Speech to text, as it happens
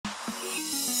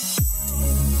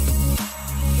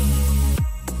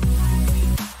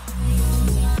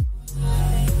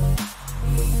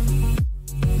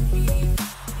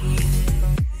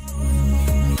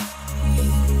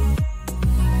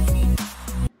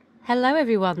Hello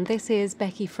everyone, this is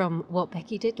Becky from What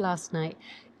Becky Did Last Night.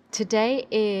 Today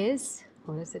is,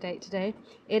 what is the date today?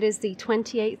 It is the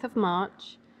 28th of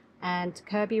March and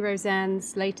Kerby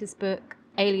Rosanes' latest book,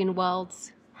 Alien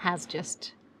Worlds, has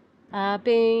just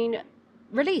been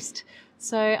released.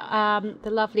 So the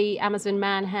lovely Amazon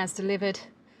man has delivered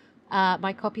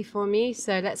my copy for me,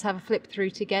 so let's have a flip through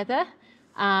together.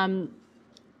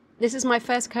 This is my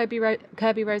first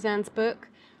Kerby Rosanes book.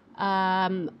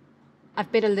 I've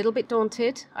been a little bit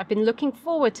daunted. I've been looking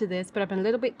forward to this, but I've been a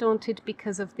little bit daunted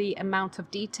because of the amount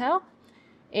of detail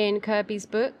in Kerby's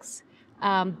books.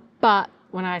 But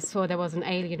when I saw there was an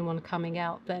alien one coming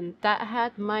out, then that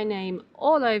had my name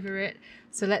all over it.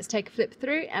 So let's take a flip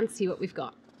through and see what we've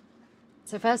got.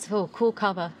 So first of all, cool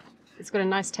cover. It's got a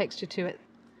nice texture to it.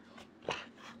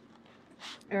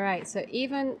 All right, so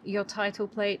even your title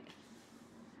plate,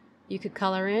 you could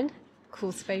color in.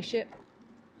 Cool spaceship.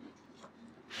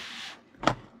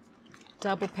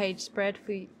 Double page spread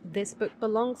for this book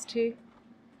belongs to,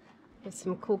 with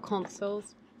some cool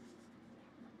consoles.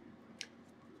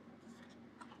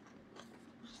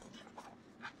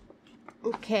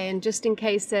 Okay, and just in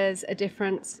case there's a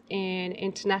difference in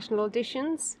international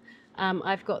editions,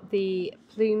 I've got the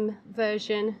Plume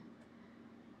version,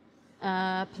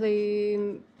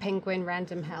 Plume Penguin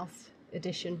Random House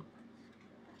edition.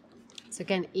 So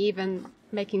again, even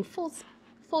making full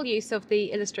use of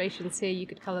the illustrations here, you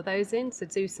could color those in, so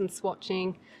do some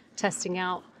swatching, testing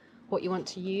out what you want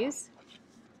to use.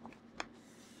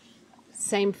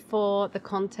 Same for the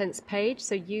contents page,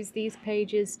 so use these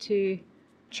pages to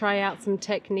try out some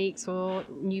techniques or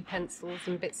new pencils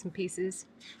and bits and pieces.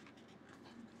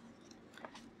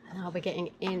 And now we're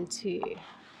getting into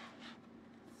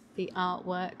the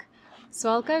artwork. So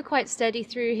I'll go quite steady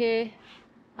through here.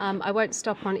 I won't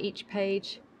stop on each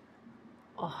page.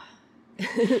 Oh.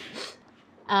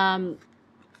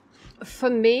 For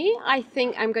me, I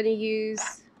think I'm going to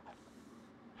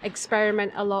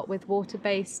experiment a lot with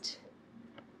water-based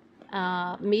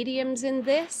mediums in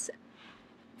this,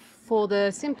 for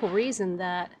the simple reason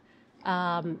that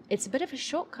it's a bit of a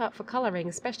shortcut for coloring,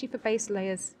 especially for base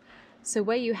layers. So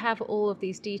where you have all of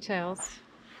these details,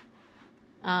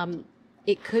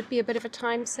 it could be a bit of a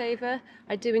time saver.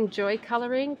 I do enjoy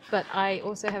coloring, but I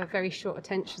also have a very short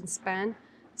attention span.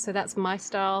 So that's my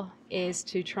style, is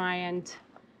to try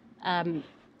and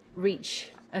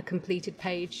reach a completed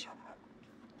page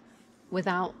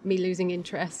without me losing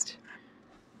interest.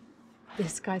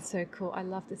 This guy's so cool. I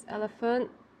love this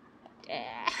elephant.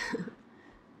 Yeah.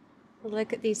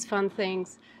 Look at these fun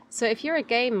things. So if you're a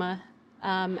gamer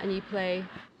and you play,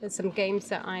 there's some games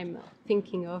that I'm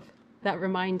thinking of that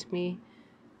remind me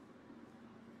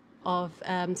of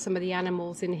some of the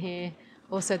animals in here.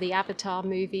 Also the Avatar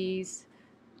movies.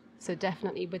 So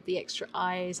definitely with the extra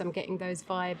eyes, I'm getting those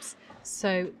vibes.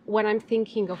 So when I'm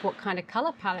thinking of what kind of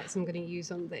color palettes I'm going to use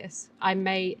on this,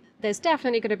 there's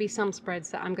definitely going to be some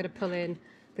spreads that I'm going to pull in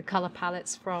the color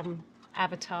palettes from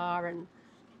Avatar and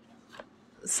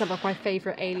some of my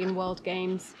favorite Alien World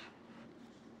games.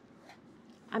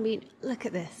 I mean, look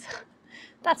at this.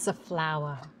 That's a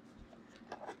flower.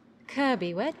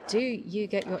 Kerby, where do you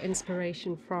get your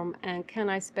inspiration from? And can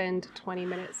I spend 20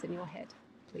 minutes in your head,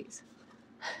 please?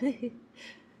 These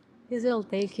little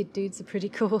naked dudes are pretty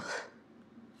cool.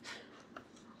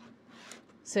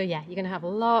 So yeah, you're going to have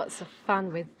lots of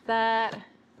fun with that.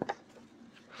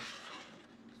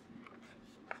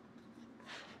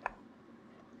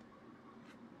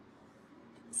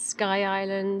 Sky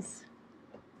Islands.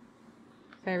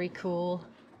 Very cool.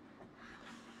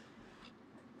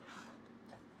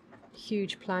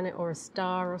 Huge planet or a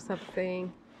star or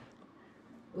something.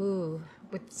 Ooh,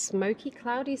 with smoky,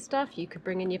 cloudy stuff, you could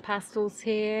bring in your pastels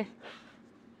here.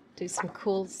 Do some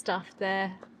cool stuff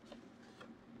there.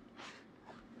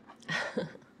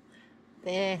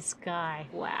 This guy,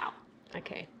 wow.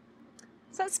 Okay.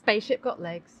 Has that spaceship got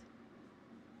legs?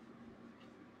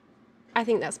 I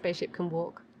think that spaceship can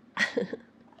walk.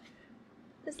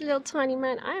 This little tiny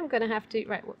man, I am going to have to...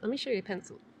 Right, let me show you a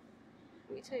pencil.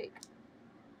 Let me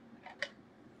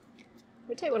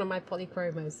take one of my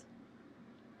polychromos.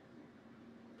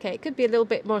 Okay, it could be a little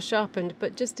bit more sharpened,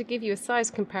 but just to give you a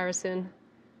size comparison,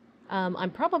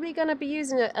 I'm probably going to be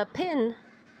using a pin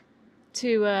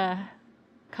to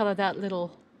color that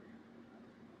little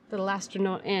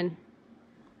astronaut in.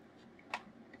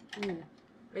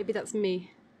 Maybe that's me.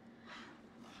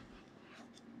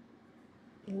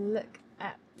 Look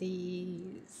at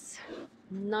these.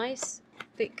 Nice,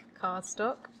 thick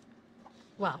cardstock.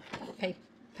 Well,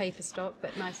 paper stock,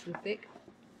 but nice and thick.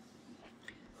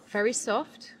 Very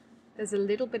soft. There's a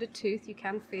little bit of tooth you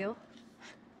can feel.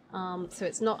 So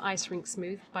it's not ice rink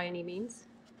smooth by any means.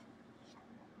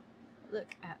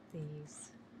 Look at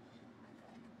these.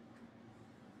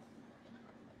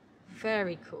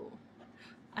 Very cool.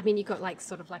 I mean, you've got like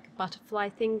sort of like a butterfly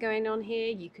thing going on here.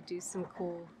 You could do some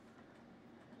cool,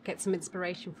 get some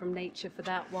inspiration from nature for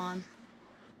that one.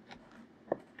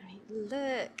 I mean,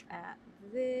 look at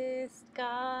this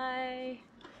guy.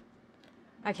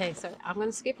 Okay, so I'm going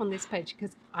to skip on this page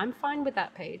because I'm fine with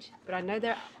that page, but I know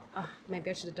there, maybe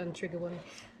I should have done trigger warning.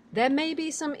 There may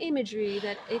be some imagery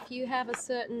that if you have a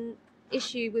certain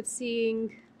issue with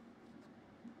seeing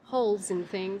holes in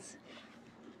things,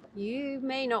 you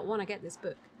may not want to get this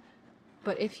book.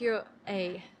 But if you're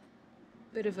a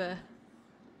bit of a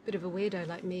weirdo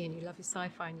like me and you love your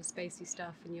sci-fi and your spacey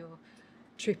stuff and your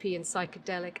trippy and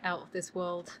psychedelic out of this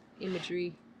world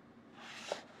imagery,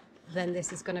 then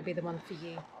this is going to be the one for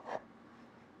you.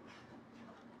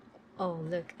 Oh,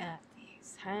 look at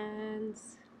these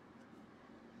hands.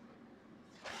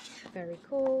 Very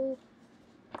cool.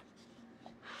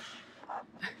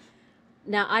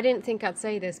 Now, I didn't think I'd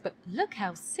say this, but look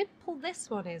how simple this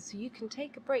one is. So you can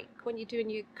take a break when you're doing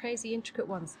your crazy intricate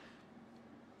ones.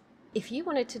 If you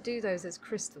wanted to do those as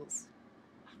crystals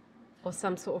or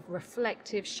some sort of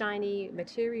reflective, shiny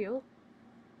material,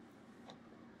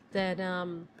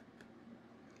 then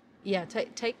yeah,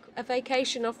 take a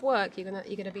vacation off work. You're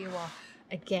gonna be a while.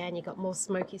 Again, you got more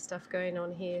smoky stuff going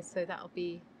on here, so that'll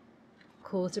be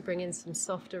cool to bring in some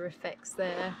softer effects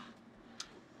there.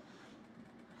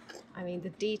 I mean, the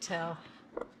detail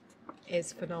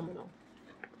is phenomenal.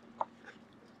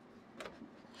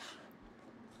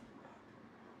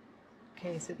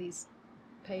 Okay, so these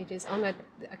pages, oh no,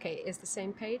 okay, it's the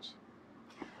same page.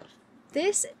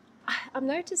 This, I'm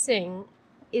noticing,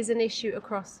 is an issue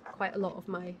across quite a lot of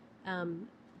my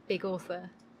big author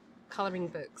colouring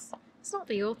books. It's not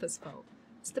the author's fault,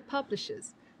 it's the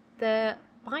publishers. They're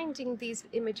binding these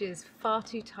images far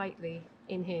too tightly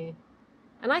in here.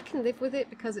 And I can live with it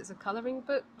because it's a colouring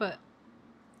book, but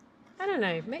I don't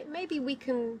know, maybe we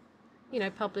can, you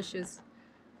know, publishers,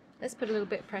 let's put a little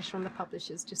bit of pressure on the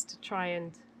publishers just to try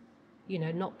and, you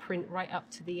know, not print right up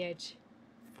to the edge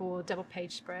for double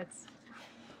page spreads.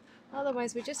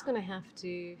 Otherwise, we're just going to have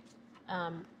to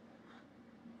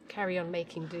carry on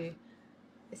making do.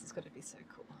 This is going to be so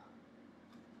cool.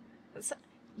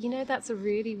 You know, that's a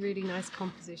really, really nice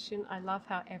composition. I love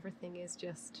how everything is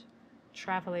just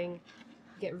traveling.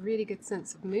 Get a really good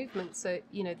sense of movement. So,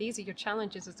 you know, these are your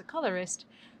challenges as a colorist.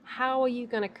 How are you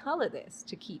going to color this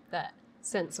to keep that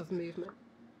sense of movement?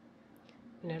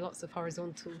 You know, lots of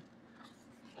horizontal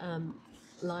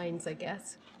lines, I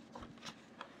guess.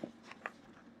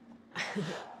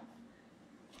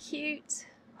 Cute.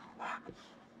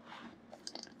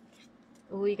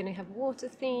 Oh, you're going to have water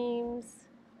themes.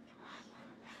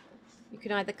 You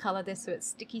can either color this so it's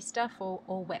sticky stuff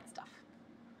or wet stuff.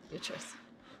 Your choice.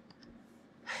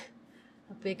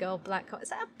 A big old black hole. Is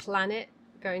that a planet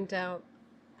going down?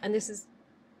 And this is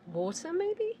water,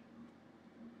 maybe?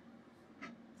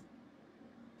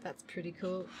 That's pretty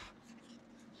cool.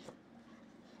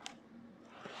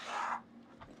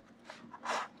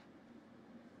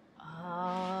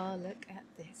 Oh, look at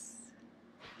this.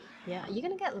 Yeah, you're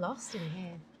going to get lost in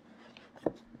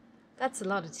here. That's a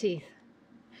lot of teeth.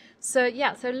 So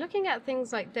yeah, so looking at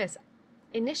things like this,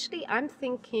 initially I'm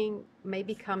thinking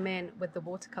maybe come in with the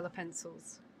watercolor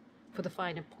pencils for the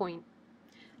finer point,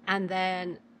 and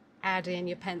then add in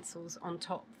your pencils on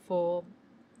top for,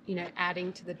 you know,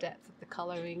 adding to the depth of the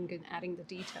coloring and adding the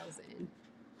details in.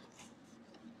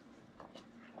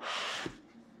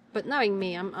 But knowing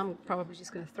me, I'm probably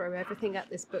just going to throw everything at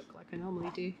this book like I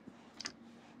normally do.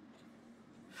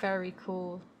 Very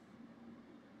cool.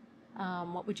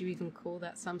 What would you even call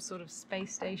that? Some sort of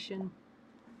space station?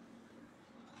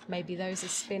 Maybe those are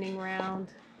spinning round.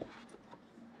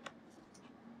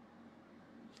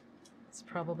 It's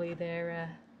probably their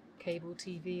cable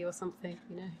TV or something,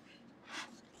 you know.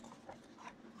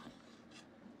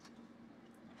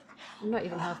 I'm not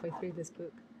even halfway through this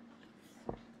book.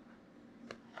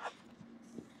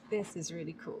 This is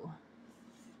really cool.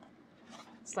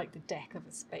 It's like the deck of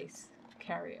a space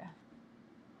carrier.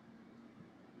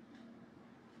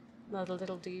 Another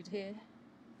little dude here.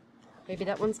 Maybe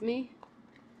that one's me.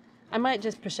 I might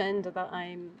just pretend that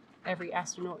I'm every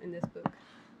astronaut in this book.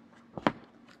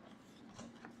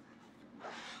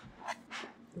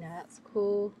 Now that's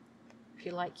cool. If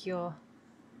you like your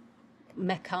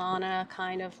mechana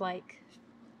kind of like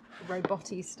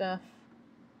robot-y stuff.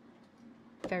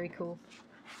 Very cool.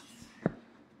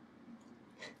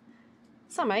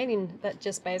 Some alien that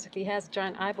just basically has a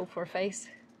giant eyeball for a face.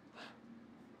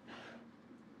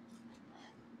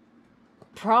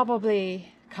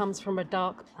 probably comes from a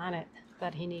dark planet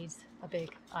that he needs a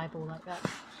big eyeball like that.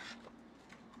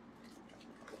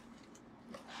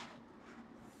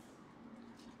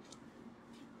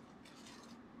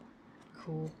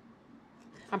 Cool.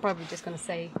 I'm probably just going to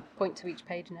say, point to each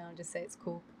page now and just say it's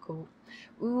cool, cool.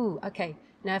 Ooh, okay.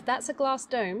 Now if that's a glass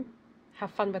dome, have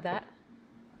fun with that.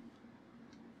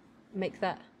 Make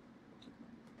that,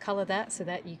 color that so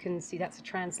that you can see that's a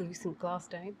translucent glass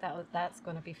dome. That's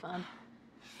going to be fun.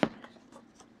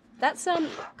 That's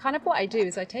kind of what I do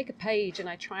is I take a page and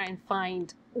I try and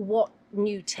find what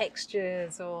new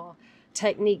textures or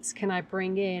techniques can I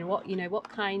bring in, what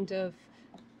kind of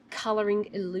coloring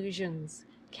illusions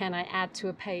can I add to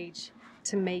a page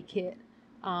to make it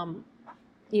to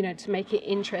make it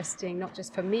interesting, not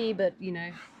just for me, but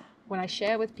when I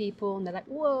share with people and they're like,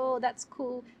 whoa, that's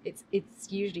cool, it's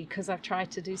usually because I've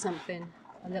tried to do something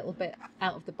a little bit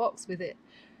out of the box with it.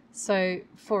 So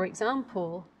for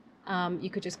example, you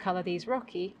could just color these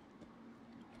rocky,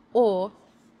 or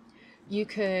you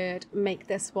could make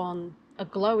this one a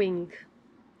glowing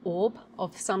orb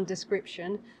of some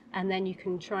description, and then you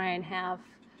can try and have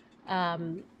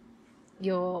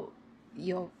your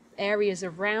areas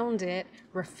around it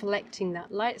reflecting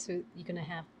that light. So you're going to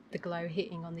have the glow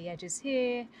hitting on the edges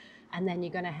here, and then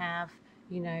you're going to have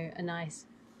a nice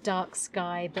dark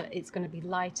sky, but it's going to be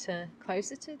lighter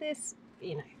closer to this.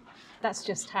 That's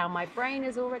just how my brain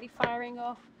is already firing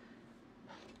off.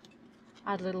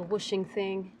 Add a little whooshing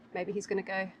thing. Maybe he's going to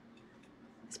go.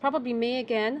 It's probably me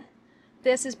again.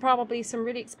 This is probably some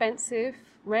really expensive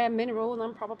rare mineral, and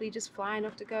I'm probably just flying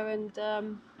off to go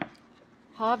and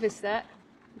harvest that,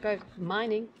 go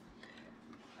mining.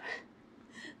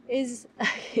 Is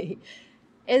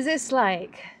this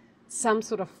like some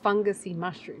sort of fungusy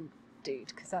mushroom, dude?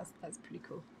 Because that's pretty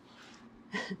cool.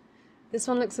 This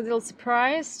one looks a little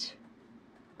surprised.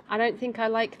 I don't think I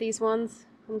like these ones.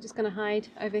 I'm just going to hide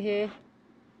over here.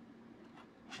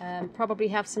 Probably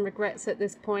have some regrets at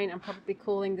this point. I'm probably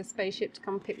calling the spaceship to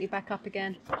come pick me back up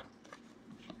again.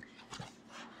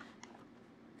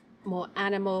 More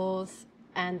animals,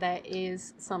 and there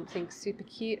is something super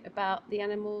cute about the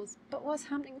animals. But what's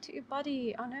happening to your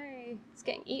buddy? Oh no, it's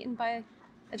getting eaten by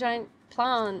a giant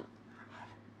plant.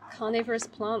 Carnivorous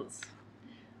plants.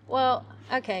 Well,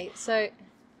 okay, so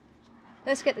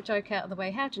let's get the joke out of the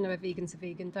way. How do you know a vegan's a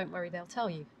vegan? Don't worry, they'll tell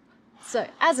you. So,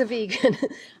 as a vegan,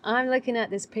 I'm looking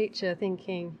at this picture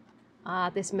thinking,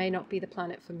 this may not be the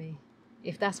planet for me.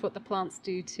 If that's what the plants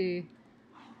do to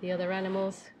the other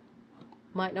animals,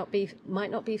 might not be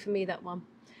for me, that one.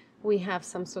 We have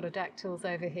some sort of dactyls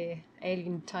over here,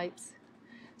 alien types.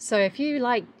 So if you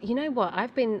like,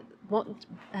 I've been, let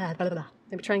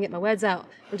me try and get my words out.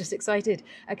 I'm just excited.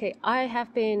 Okay, I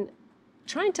have been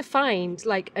trying to find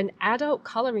like an adult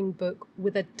coloring book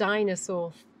with a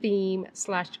dinosaur theme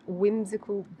 /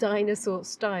 whimsical dinosaur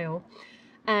style,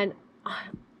 and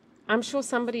I'm sure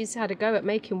somebody's had a go at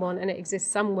making one, and it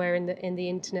exists somewhere in the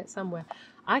internet somewhere.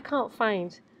 I can't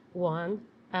find one,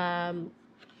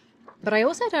 but I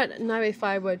also don't know if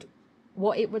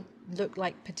what it would look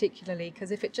like particularly,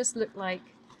 because if it just looked like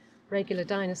regular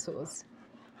dinosaurs,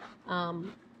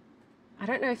 I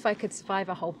don't know if I could survive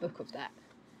a whole book of that.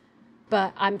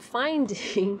 But I'm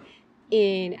finding,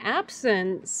 in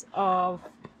absence of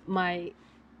my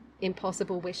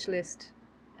impossible wish list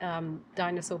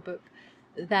dinosaur book,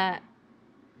 that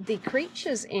the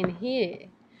creatures in here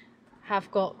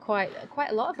have got quite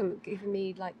a lot of them giving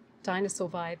me like dinosaur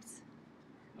vibes.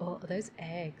 Oh, are those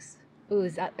eggs? Oh,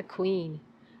 is that the queen?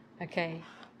 Okay,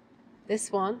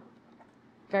 this one,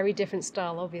 very different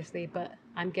style obviously, but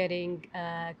I'm getting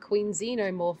Queen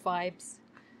Xenomorph vibes.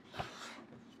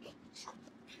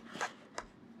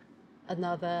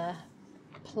 Another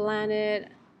planet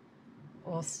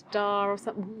or star or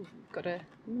something. Ooh, got a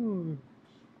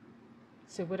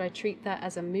So would I treat that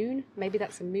as a moon? Maybe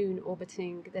that's a moon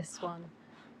orbiting this one.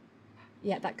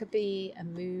 Yeah, that could be a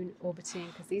moon orbiting,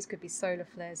 because these could be solar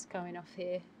flares going off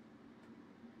here.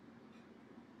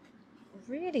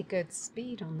 Really good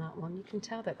speed on that one. You can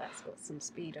tell that that's got some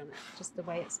speed on it, just the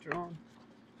way it's drawn.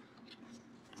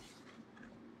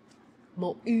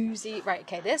 More oozy. Right,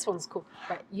 okay, this one's cool.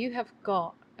 Right, you have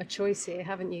got a choice here,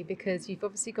 haven't you? Because you've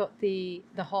obviously got the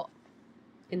hot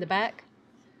in the back,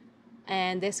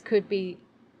 and this could be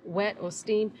wet or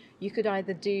steam. You could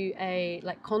either do a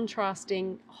like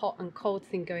contrasting hot and cold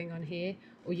thing going on here,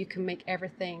 or you can make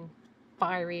everything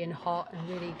fiery and hot and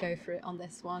really go for it on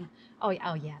this one. Oh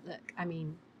yeah, look, I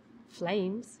mean,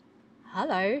 flames.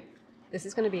 Hello. This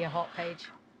is going to be a hot page.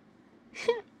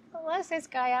 What's this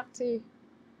guy up to?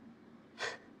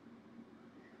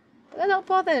 They're not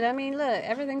bothered. I mean, look,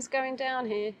 everything's going down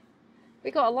here.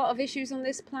 We got a lot of issues on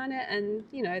this planet, and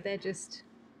you know, they're just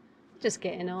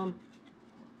getting on.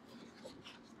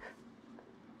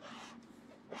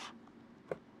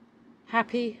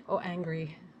 Happy or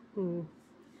angry?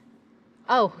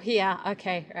 Oh, yeah,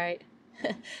 okay, right.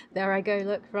 There I go,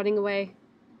 look, running away.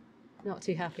 Not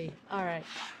too happy. All right.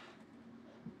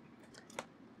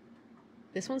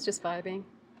 This one's just vibing.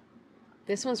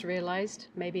 This one's realized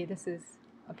maybe this is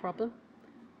a problem.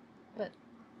 But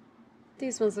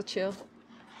these ones are chill.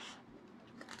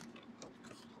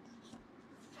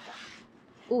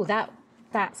 Oh,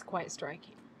 that's quite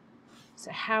striking.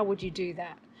 So how would you do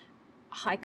that? High